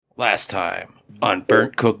Last time on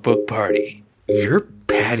Burnt Cookbook Party. You're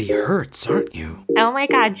Patty Hertz, aren't you? Oh my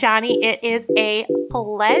God, Johnny, it is a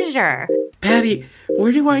pleasure. Patty,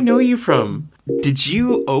 where do I know you from? Did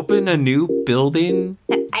you open a new building?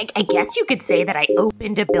 I guess you could say that I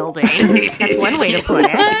opened a building. That's one way to put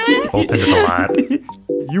it. Opened a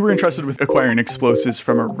lot. You were entrusted with acquiring explosives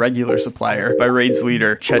from a regular supplier by Raid's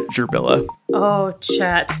leader, Chet Gerbilla. Oh,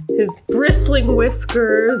 Chet. His bristling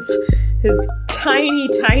whiskers, his tiny,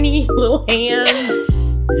 tiny little hands.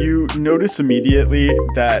 You notice immediately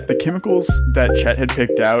that the chemicals that Chet had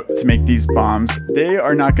picked out to make these bombs, they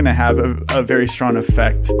are not going to have a very strong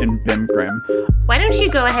effect in Bimgrim. Why don't you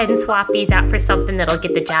go ahead and swap these out for something that'll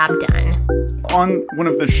get the job done? On one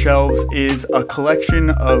of the shelves is a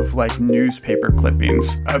collection of newspaper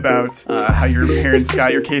clippings about how your parents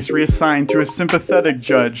got your case reassigned to a sympathetic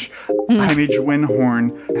judge, Jaime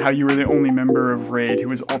Winhorn, how you were the only member of Raid who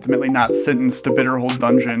was ultimately not sentenced to Bitterhole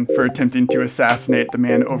Dungeon for attempting to assassinate the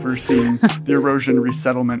man overseeing the Erosion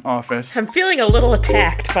Resettlement Office. I'm feeling a little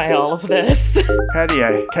attacked by all of this. Patty,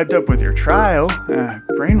 I kept up with your trial.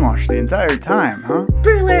 Brainwashed the entire time, huh?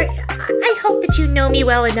 Brûleur, I hope that you know me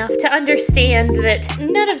well enough to understand that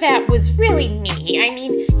none of that was really me. I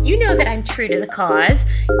mean, you know that I'm true to the cause.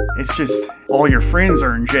 It's just all your friends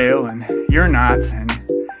are in jail and you're not, and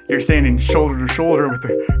you're standing shoulder to shoulder with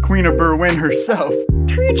the Queen of Berwyn herself.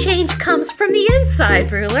 True change comes from the inside,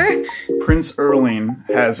 Brûleur. Prince Erling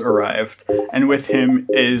has arrived, and with him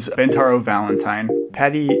is Bentaro Valentine.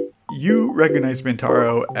 Patty, you recognize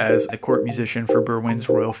Bentaro as a court musician for Berwyn's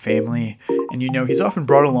royal family, and you know he's often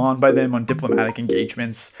brought along by them on diplomatic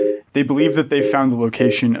engagements. They believe that they found the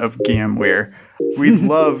location of Gamware. We'd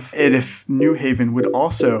love it if New Haven would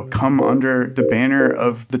also come under the banner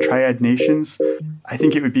of the Triad Nations. I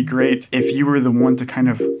think it would be great if you were the one to kind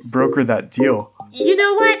of broker that deal. You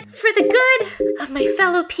know what? For the good of my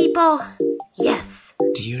fellow people, yes.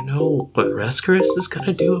 Do you know what Rescaris is going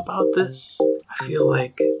to do about this? I feel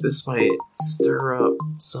like this might stir up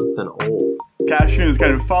something old. Cassian is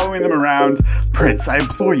kind of following them around. Prince, I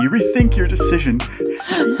implore you, rethink your decision.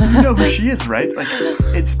 You know who she is, right?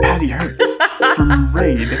 It's Patty Hertz from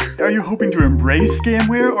Raid. Are you hoping to embrace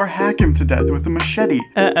Gamware or hack him to death with a machete?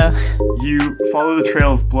 You follow the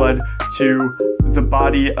trail of blood to the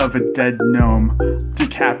body of a dead gnome,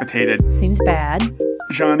 decapitated. Seems bad.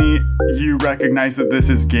 Johnny, you recognize that this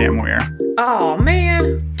is Gamware. Oh,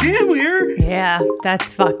 man. Gamware? Yeah,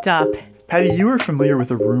 that's fucked up. Patty, you are familiar with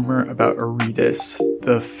a rumor about Aretus,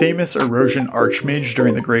 the famous erosion archmage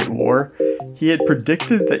during the Great War. He had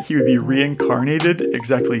predicted that he would be reincarnated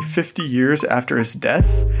exactly 50 years after his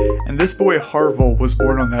death, and this boy Harville was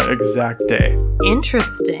born on that exact day.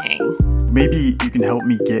 Interesting. Maybe you can help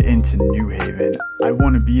me get into New Haven. I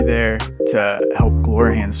want to be there to help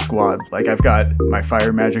Glorhan's squad. I've got my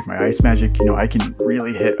fire magic, my ice magic, I can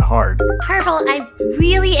really hit hard. Harville, I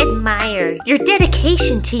really admire your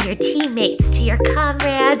dedication to your teammates, to your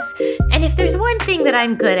comrades, and if there's one thing that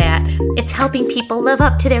I'm good at, it's helping people live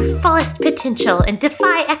up to their fullest potential and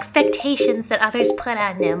defy expectations that others put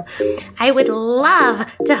on them. I would love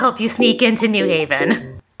to help you sneak into New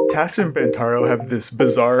Haven. Taft and Bentaro have this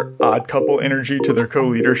bizarre odd couple energy to their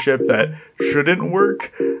co-leadership that shouldn't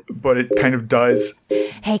work, but it kind of does.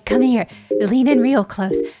 Hey, come here. Lean in real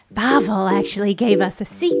close. Bavel actually gave us a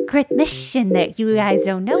secret mission that you guys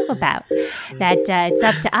don't know about, that it's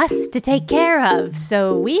up to us to take care of.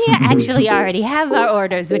 So we actually already have our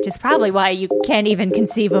orders, which is probably why you can't even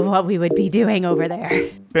conceive of what we would be doing over there.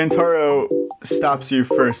 Bentaro stops you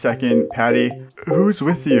for a second. Patty, who's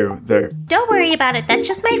with you there? Don't worry about it. That's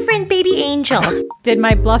just my friend Baby Angel. Did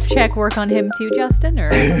my bluff check work on him too, Justin?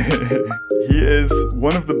 Or He is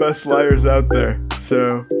one of the best liars out there,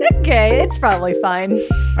 so... Okay, it's probably fine.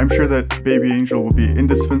 I'm sure that Baby Angel will be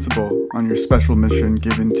indispensable on your special mission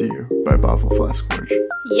given to you by Bavel Flaskforge.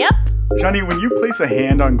 Yep. Johnny, when you place a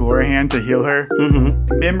hand on Glorhan to heal her,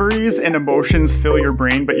 memories and emotions fill your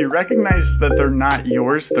brain, but you recognize that they're not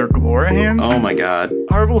yours, they're Glorhan's. Oh my god.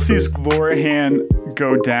 Harville sees Glorhan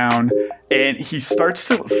go down, and he starts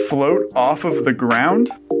to float off of the ground.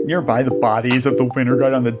 Nearby the bodies of the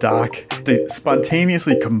Winterguard on the dock, they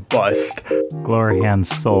spontaneously combust. Glorhan's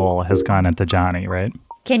soul has gone into Johnny, right?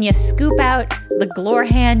 Can you scoop out the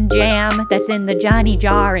Glorhan jam that's in the Johnny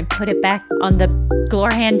jar and put it back on the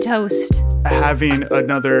Glorhan toast? having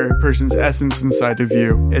another person's essence inside of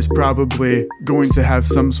you is probably going to have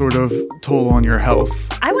some sort of toll on your health.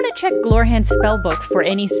 I want to check Glorhan's spellbook for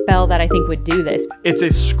any spell that I think would do this. It's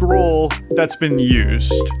a scroll that's been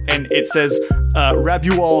used, and it says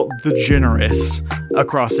Rabual the Generous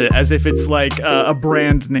across it, as if it's like a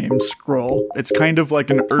brand name scroll. It's kind of like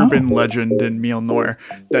an urban legend in Mjolnir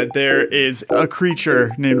that there is a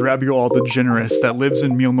creature named Rabual the Generous that lives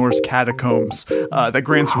in Mjolnir's catacombs that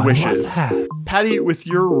grants wishes. Patty, with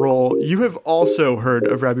your role, you have also heard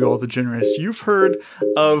of Rabual the Generous. You've heard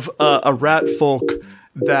of a rat folk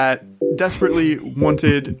that desperately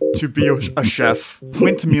wanted to be a chef,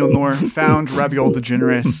 went to Mjolnir, found Rabual the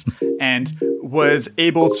Generous, and was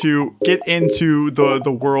able to get into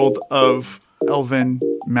the world of elven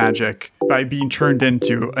magic by being turned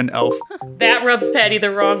into an elf. That rubs Patty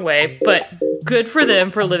the wrong way, but good for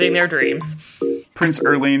them for living their dreams. Prince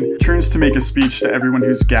Erling turns to make a speech to everyone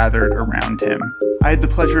who's gathered around him. I had the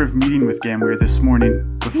pleasure of meeting with Gamware this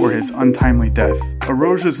morning before his untimely death.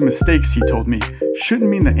 Aroja's mistakes, he told me,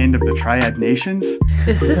 shouldn't mean the end of the Triad Nations.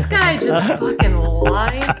 Is this guy just fucking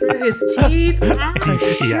lying through his teeth? For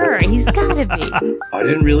sure, he's gotta be. I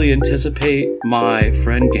didn't really anticipate my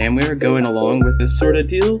friend Gamware going along with this sort of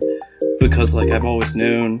deal, because, like, I've always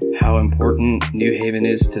known how important New Haven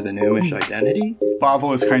is to the gnomish identity.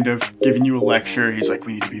 Bavel is kind of giving you a lecture. He's like,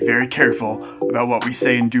 we need to be very careful about what we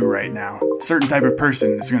say and do right now. A certain type of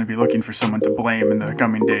person is going to be looking for someone to blame in the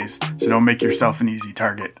coming days, so don't make yourself an easy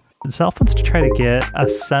target. Zelf wants to try to get a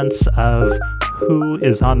sense of who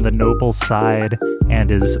is on the noble side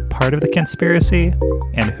and is part of the conspiracy,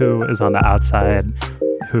 and who is on the outside,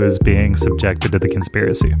 who is being subjected to the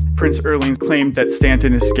conspiracy. Prince Erling claimed that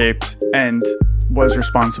Stanton escaped and was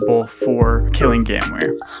responsible for killing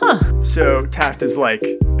Gamware. So Taft is like,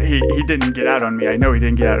 he didn't get out on me. I know he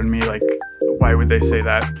didn't get out on me. Like, why would they say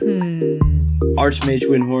that? Archmage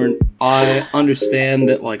Windhorn, I understand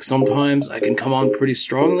that, like, sometimes I can come on pretty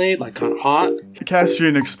strongly, like, kind of hot.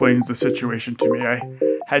 Castian explained the situation to me. I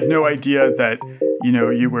had no idea that,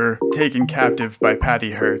 you were taken captive by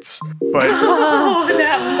Patty Hertz. But Oh,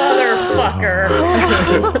 that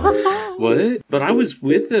motherfucker. What? But I was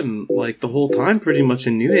with him, like, the whole time pretty much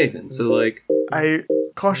in New Haven, so, like... I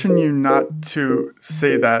caution you not to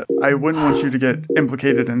say that. I wouldn't want you to get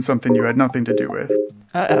implicated in something you had nothing to do with.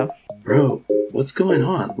 Uh-oh. Bro, what's going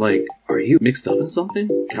on? Like, are you mixed up in something?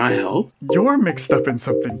 Can I help? You're mixed up in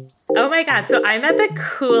something. Oh my god, so I met the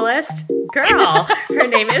coolest girl. Her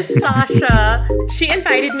name is Sasha. She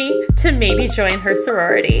invited me to maybe join her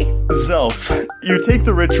sorority. Zelf, you take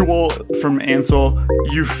the ritual from Ansel.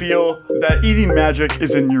 You feel that eating magic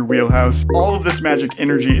is in your wheelhouse. All of this magic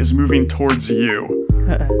energy is moving towards you.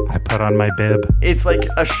 I put on my bib. It's like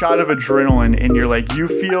a shot of adrenaline, and you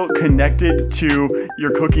feel connected to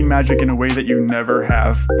your cooking magic in a way that you never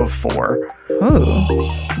have before.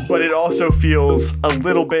 But it also feels a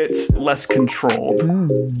little bit less controlled.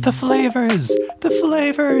 The flavors!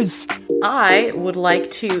 I would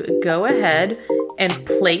like to go ahead and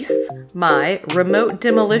place my remote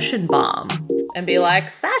demolition bomb and be like,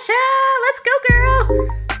 Sasha, let's go,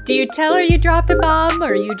 girl. Do you tell her you dropped a bomb, or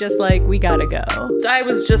are you just like, we gotta go? I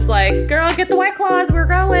was just like, girl, get the White Claws, we're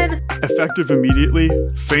going. Effective immediately,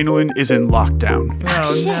 Phenolin is in lockdown.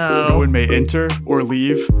 Oh, No no. one may enter or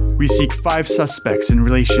leave. We seek 5 suspects in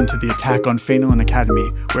relation to the attack on Phenolin Academy,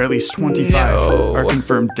 where at least 25 are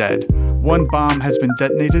confirmed dead. 1 bomb has been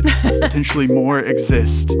detonated. Potentially more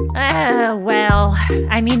exist. Well,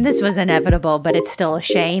 I mean, this was inevitable, but it's still a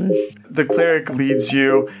shame. The cleric leads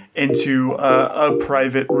you into a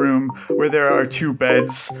private room where there are 2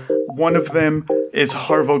 beds. One of them is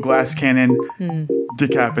Harville Glass Cannon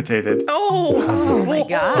decapitated. Oh my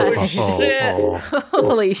gosh. Shit.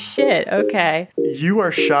 Holy shit, okay. You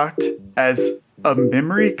are shocked as a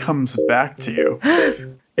memory comes back to you.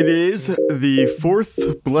 It is the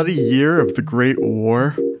 4th bloody year of the Great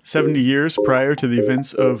War, 70 years prior to the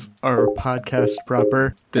events of our podcast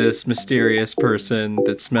proper. This mysterious person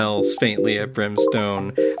that smells faintly of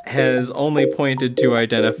brimstone has only pointed to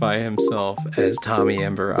identify himself as Tommy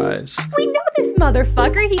Ember Eyes. We know this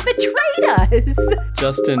motherfucker, he betrayed us!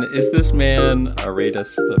 Justin, is this man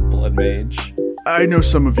Aratus the Blood Mage? I know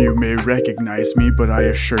some of you may recognize me, but I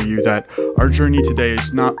assure you that our journey today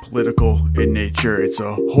is not political in nature. It's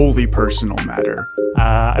a wholly personal matter.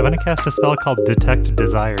 I want to cast a spell called Detect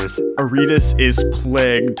Desires. Aretus is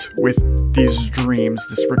plagued with these dreams,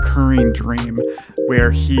 this recurring dream, where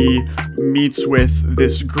he meets with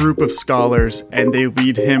this group of scholars and they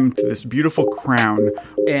lead him to this beautiful crown,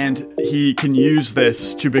 and he can use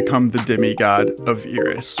this to become the demigod of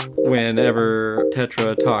Eris. Whenever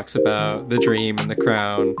Tetra talks about the dream and the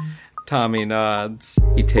crown, Tommy nods.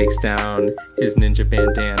 He takes down his ninja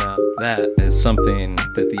bandana. That is something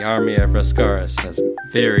that the army of Rascaris has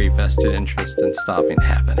very vested interest in stopping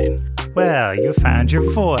happening. Well, you found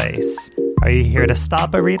your voice. Are you here to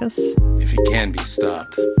stop Aretas? If he can be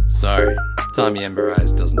stopped. Sorry, Tommy Ember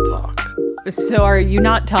Eyes doesn't talk. So are you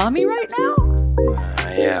not Tommy right now?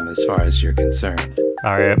 I am, as far as you're concerned.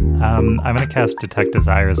 All right, I'm going to cast Detect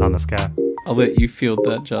Desires on this guy. I'll let you field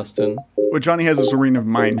that, Justin. Well, Johnny has this ring of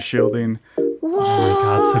mind shielding. Oh my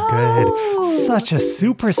god, so good. Such a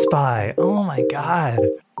super spy. Oh my god.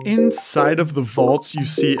 Inside of the vaults, you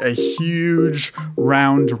see a huge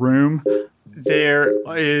round room. There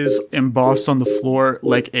is embossed on the floor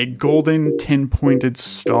like a golden tin-pointed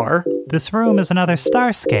star. This room is another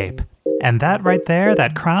starscape. And that right there,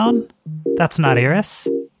 that crown, that's not Iris,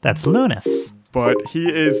 that's Lunas. But he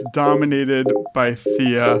is dominated by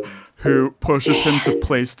Thea, who pushes him to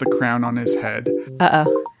place the crown on his head.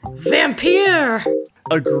 Uh-oh. Vampire!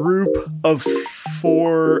 A group of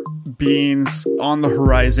 4 beings on the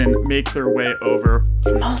horizon make their way over.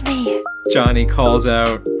 It's Moldy. Johnny calls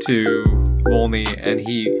out to Molny and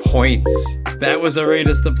he points. That was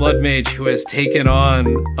Aretas the Blood Mage who has taken on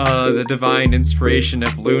the divine inspiration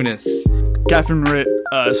of Lunas. Gaffenrit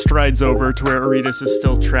strides over to where Aretas is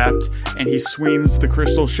still trapped, and he swings the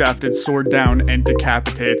crystal-shafted sword down and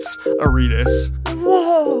decapitates Aretas.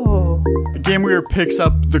 Whoa! The Gameweaver picks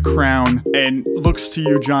up the crown and looks to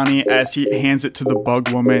you, Johnny, as he hands it to the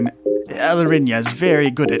bug woman. Alariña's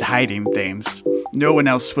very good at hiding things. No one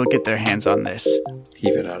else will get their hands on this.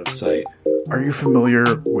 Keep it out of sight. Are you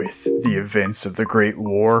familiar with the events of the Great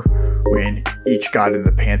War, when each god in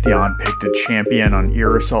the Pantheon picked a champion on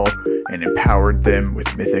Irisol and empowered them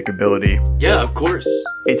with mythic ability? Yeah, of course.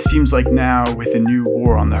 It seems like now, with a new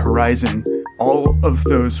war on the horizon, all of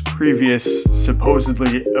those previous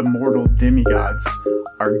supposedly immortal demigods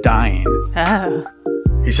are dying. Oh.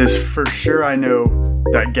 He says, for sure I know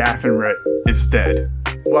that Gaffenrit is dead.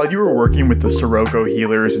 While you were working with the Sirocco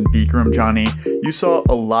healers in Beakram, Johnny, you saw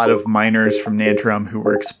a lot of miners from Nantrum who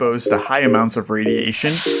were exposed to high amounts of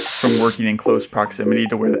radiation from working in close proximity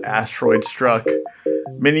to where the asteroid struck.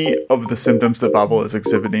 Many of the symptoms that Babel is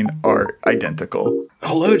exhibiting are identical.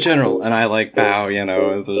 Hello, General. And I bow,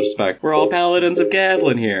 with respect. We're all paladins of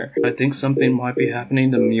Gavlin here. I think something might be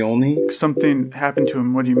happening to Mjolnir. Something happened to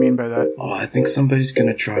him. What do you mean by that? Oh, I think somebody's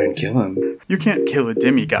gonna try and kill him. You can't kill a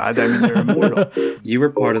demigod. I mean, they're immortal. You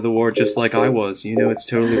were part of the war just like I was. It's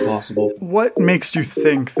totally possible. What makes you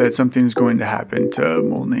think that something's going to happen to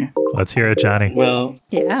Molny? Let's hear it, Johnny. Well,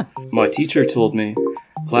 Yeah. my teacher told me.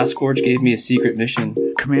 Flaskforge gave me a secret mission.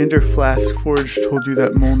 Commander Flaskforge told you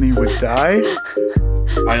that Molny would die?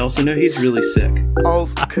 I also know he's really sick. I'll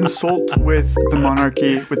consult with the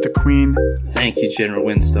monarchy, with the queen. Thank you, General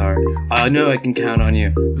Windstar. I know I can count on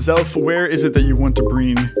you. Zelf, where is it that you want to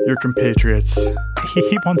bring your compatriots?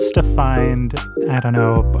 He wants to find, I don't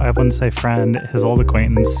know, I wouldn't say friend, his old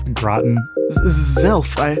acquaintance, Groton.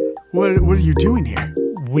 Zelf, what are you doing here?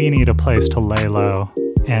 We need a place to lay low.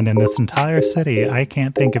 And in this entire city, I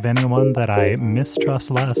can't think of anyone that I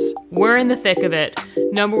mistrust less. We're in the thick of it.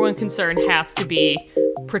 Number one concern has to be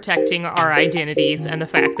protecting our identities and the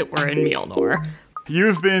fact that we're in Mjolnir.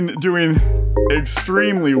 You've been doing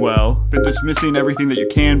extremely well, been dismissing everything that you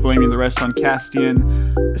can, blaming the rest on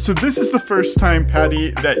Castian. So this is the first time,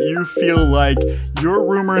 Patty, that you feel like your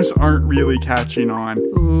rumors aren't really catching on.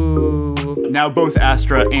 Ooh. Now both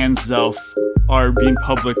Astra and Zelf are being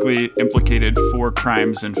publicly implicated for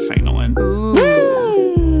crimes in Phenolin.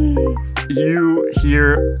 You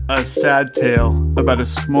hear a sad tale about a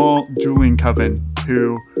small dueling coven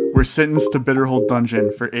who were sentenced to Bitterhold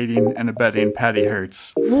Dungeon for aiding and abetting Patty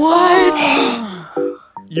Hertz. What?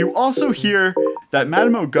 You also hear that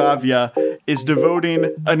Madame Ogavia is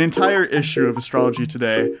devoting an entire issue of Astrology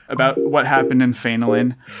Today about what happened in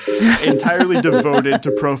Phenolin, entirely devoted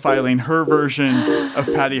to profiling her version of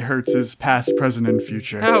Patty Hertz's past, present, and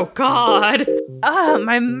future. Oh, God.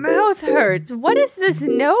 My mouth hurts. What is this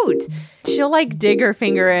note? She'll dig her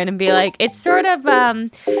finger in and be like, it's sort of, What?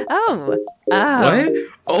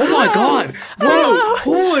 Oh my God! Whoa!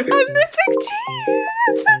 Holy! I'm missing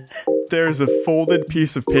teeth. There's a folded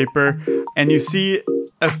piece of paper, and you see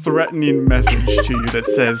a threatening message to you that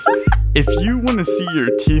says, if you want to see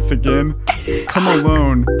your teeth again, come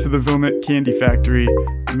alone to the Vilnet Candy Factory,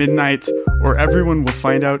 midnight, or everyone will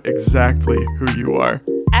find out exactly who you are.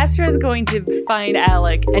 Astra's going to find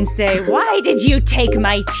Alec and say, why did you take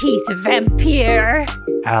my teeth, vampire?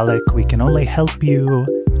 Alec, we can only help you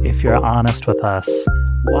if you're honest with us.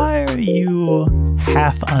 Why are you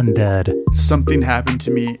half undead? Something happened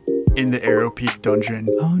to me in the Arrow Peak dungeon.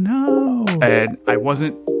 Oh no. And I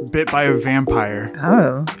wasn't bit by a vampire.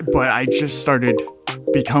 Oh. But I just started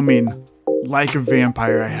becoming like a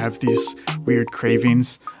vampire. I have these weird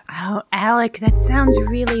cravings. Oh, Alec, that sounds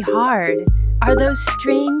really hard. Are those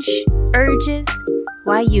strange urges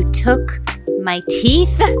why you took my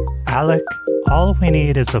teeth? Alec, all we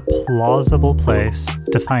need is a plausible place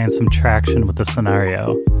to find some traction with the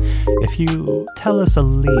scenario. If you tell us a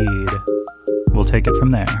lead, we'll take it from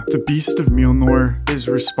there. The Beast of Mjolnir is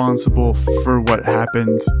responsible for what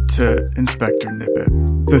happened to Inspector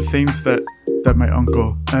Nippet. The things that my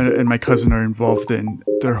uncle and my cousin are involved in,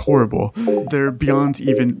 they're horrible. They're beyond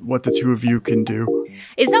even what the two of you can do.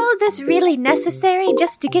 Is all of this really necessary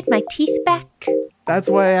just to get my teeth back? That's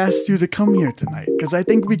why I asked you to come here tonight, because I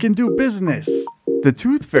think we can do business. The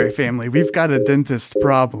Tooth Fairy family, we've got a dentist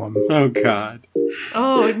problem. Oh, God.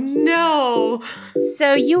 Oh, no.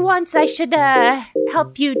 So you want I should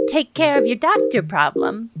help you take care of your doctor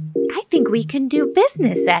problem? I think we can do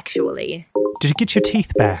business, actually. Did you get your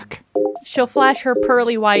teeth back? She'll flash her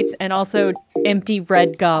pearly whites and also empty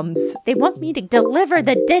red gums. They want me to deliver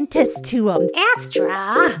the dentist to them.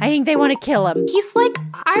 Astra, I think they want to kill him. he's like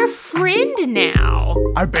our friend now.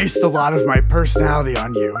 I based a lot of my personality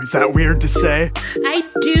on you. Is that weird to say? I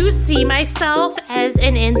do see myself as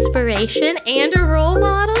an inspiration and a role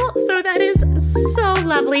model, so that is so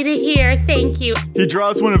lovely to hear. Thank you. He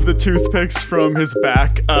draws one of the toothpicks from his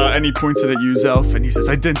back, and he points it at you, Zelf, and he says,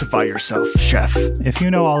 "Identify yourself, chef." If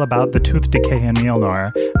you know all about the tooth decay in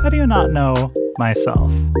Mjolnir, how do you not know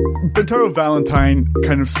myself? Bentaro Valentine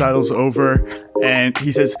kind of sidles over, and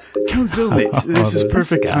he says, "Count Vilnit, this is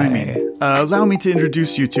perfect guy. timing. Allow me to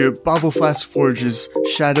introduce you to Bavel Flask Forge's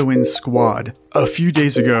Shadowin Squad. A few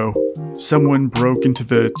days ago, someone broke into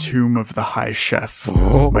the tomb of the High Chef,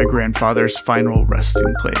 my grandfather's final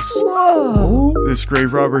resting place. This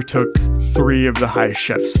grave robber took 3 of the High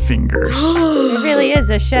Chef's fingers. It really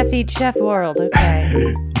is a chef eat chef world,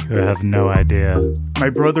 okay. You have no idea.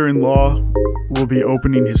 My brother-in-law will be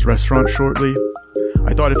opening his restaurant shortly.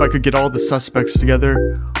 I thought if I could get all the suspects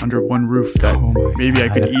together under one roof that maybe I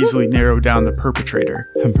could easily narrow down the perpetrator."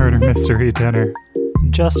 A murder mystery dinner.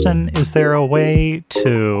 Justin, is there a way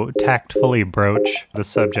to tactfully broach the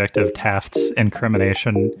subject of Taft's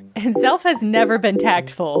incrimination? And Zelf has never been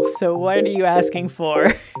tactful, so what are you asking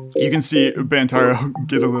for? You can see Bantaro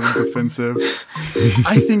get a little defensive.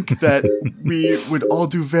 I think that we would all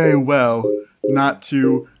do very well not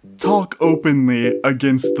to talk openly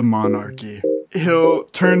against the monarchy. He'll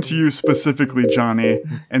turn to you specifically, Johnny,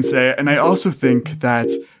 and say, "And I also think that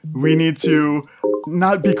we need to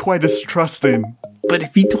not be quite as trusting." But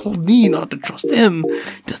if he told me not to trust him,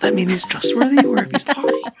 does that mean he's trustworthy or if he's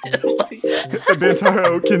lying?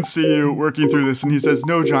 Bantaro can see you working through this, and he says,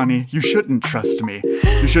 "No, Johnny, you shouldn't trust me.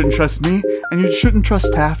 You shouldn't trust me, and you shouldn't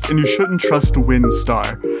trust Taft, and you shouldn't trust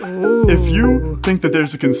Windstar. If you think that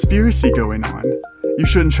there's a conspiracy going on, you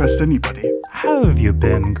shouldn't trust anybody." How have you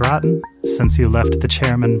been, Groton, since you left the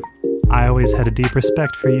chairman? I always had a deep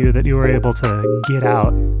respect for you that you were able to get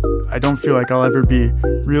out. I don't feel like I'll ever be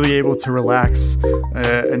really able to relax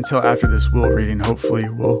until after this will reading. Hopefully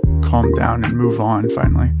we'll calm down and move on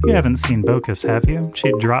finally. You haven't seen Bocus, have you?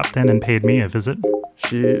 She dropped in and paid me a visit.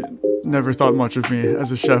 She never thought much of me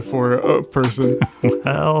as a chef or a person.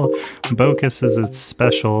 Well, Bocus is its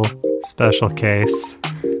special case.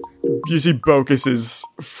 You see Bocus is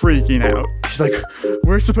freaking out. She's like,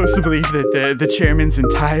 "We're supposed to believe that the chairman's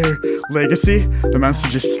entire legacy amounts to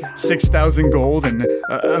just 6,000 gold and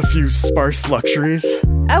a few sparse luxuries."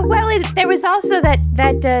 There was also that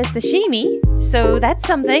sashimi, so that's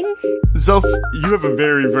something. Zelf, you have a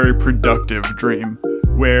very, very productive dream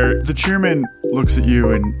where the chairman looks at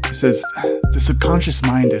you and says, "The subconscious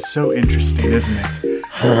mind is so interesting, isn't it?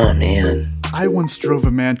 Oh, man. I once drove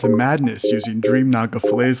a man to madness using dream naga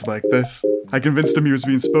fillets like this. I convinced him he was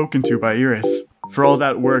being spoken to by Iris. For all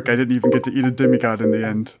that work, I didn't even get to eat a demigod in the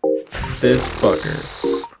end." This fucker.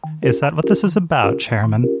 Is that what this is about,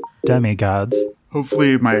 Chairman? Demigods?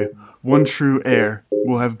 Hopefully my one true heir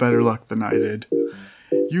will have better luck than I did.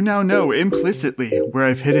 You now know implicitly where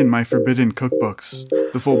I've hidden my forbidden cookbooks,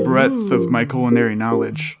 the full breadth of my culinary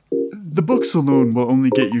knowledge. The books alone will only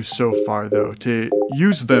get you so far, though. To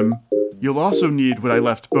use them, you'll also need what I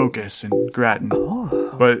left Bocus and Grattan.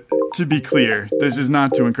 But to be clear, this is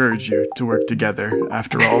not to encourage you to work together.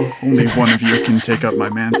 After all, only one of you can take up my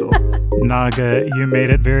mantle. Naga, you made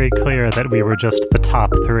it very clear that we were just the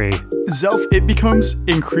top 3. Zelf, it becomes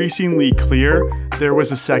increasingly clear there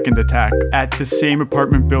was a second attack at the same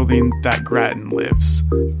apartment building that Grattan lives.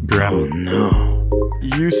 Oh, no.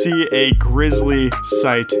 You see a grisly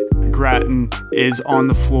sight. Grattan is on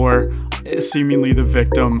the floor, seemingly the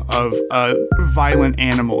victim of a violent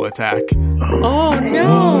animal attack. Oh,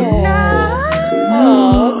 no.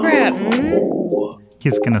 Oh, Grattan.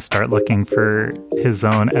 He's going to start looking for his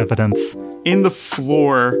own evidence. In the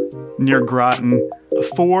floor near Groton,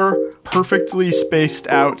 4 perfectly spaced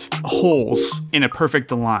out holes in a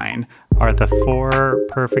perfect line. Are the 4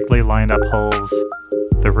 perfectly lined up holes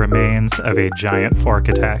the remains of a giant fork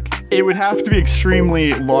attack? It would have to be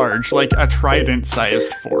extremely large, like a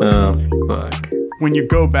trident-sized fork. Oh, fuck. When you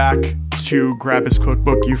go back to grab his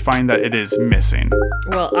cookbook, you find that it is missing.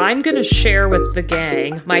 Well, I'm going to share with the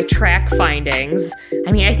gang my track findings.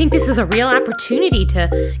 I mean, I think this is a real opportunity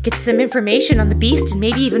to get some information on the beast and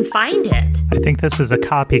maybe even find it. I think this is a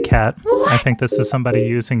copycat. I think this is somebody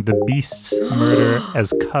using the beast's murder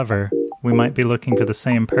as cover. We might be looking for the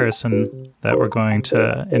same person that we're going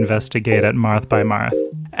to investigate at Marth by Marth.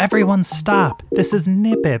 Everyone stop! This is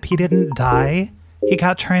Nipip. He didn't die. He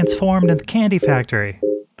got transformed in the candy factory.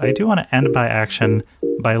 I do want to end by action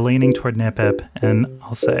by leaning toward Nipip, and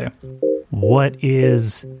I'll say, what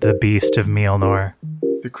is the Beast of Mjolnir?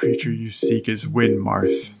 The creature you seek is Win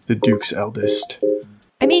Marth, the Duke's eldest.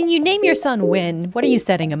 I mean, you name your son Win. What are you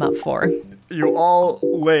setting him up for? You all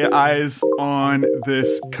lay eyes on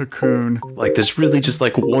this cocoon. Like, there's really just,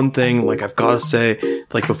 like, one thing, like, I've got to say,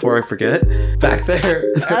 like, before I forget, back there.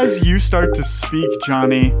 As you start to speak,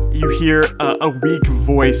 Johnny, you hear a weak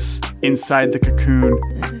voice inside the cocoon.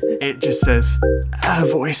 It just says, a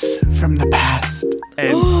voice from the past.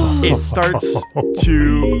 And it starts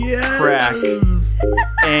to crack.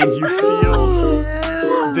 And you feel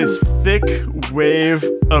this thick wave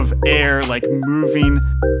of air, like, moving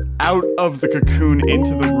out of the cocoon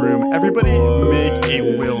into the room. Everybody make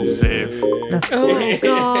a will save. Oh,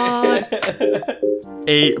 God.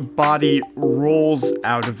 A body rolls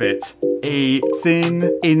out of it. A thin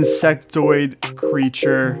insectoid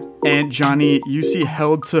creature. And Johnny, you see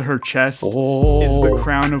held to her chest is the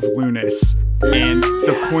crown of Lunas. And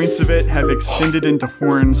the points of it have extended into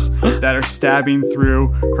horns that are stabbing through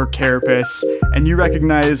her carapace. And you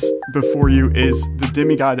recognize before you is the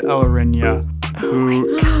demigod Elarinia, who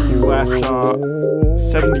you last saw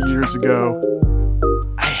 70 years ago.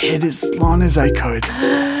 I hid as long as I could,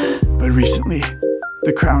 but recently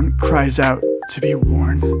the crown cries out to be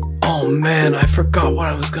worn. Oh man, I forgot what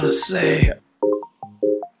I was gonna say.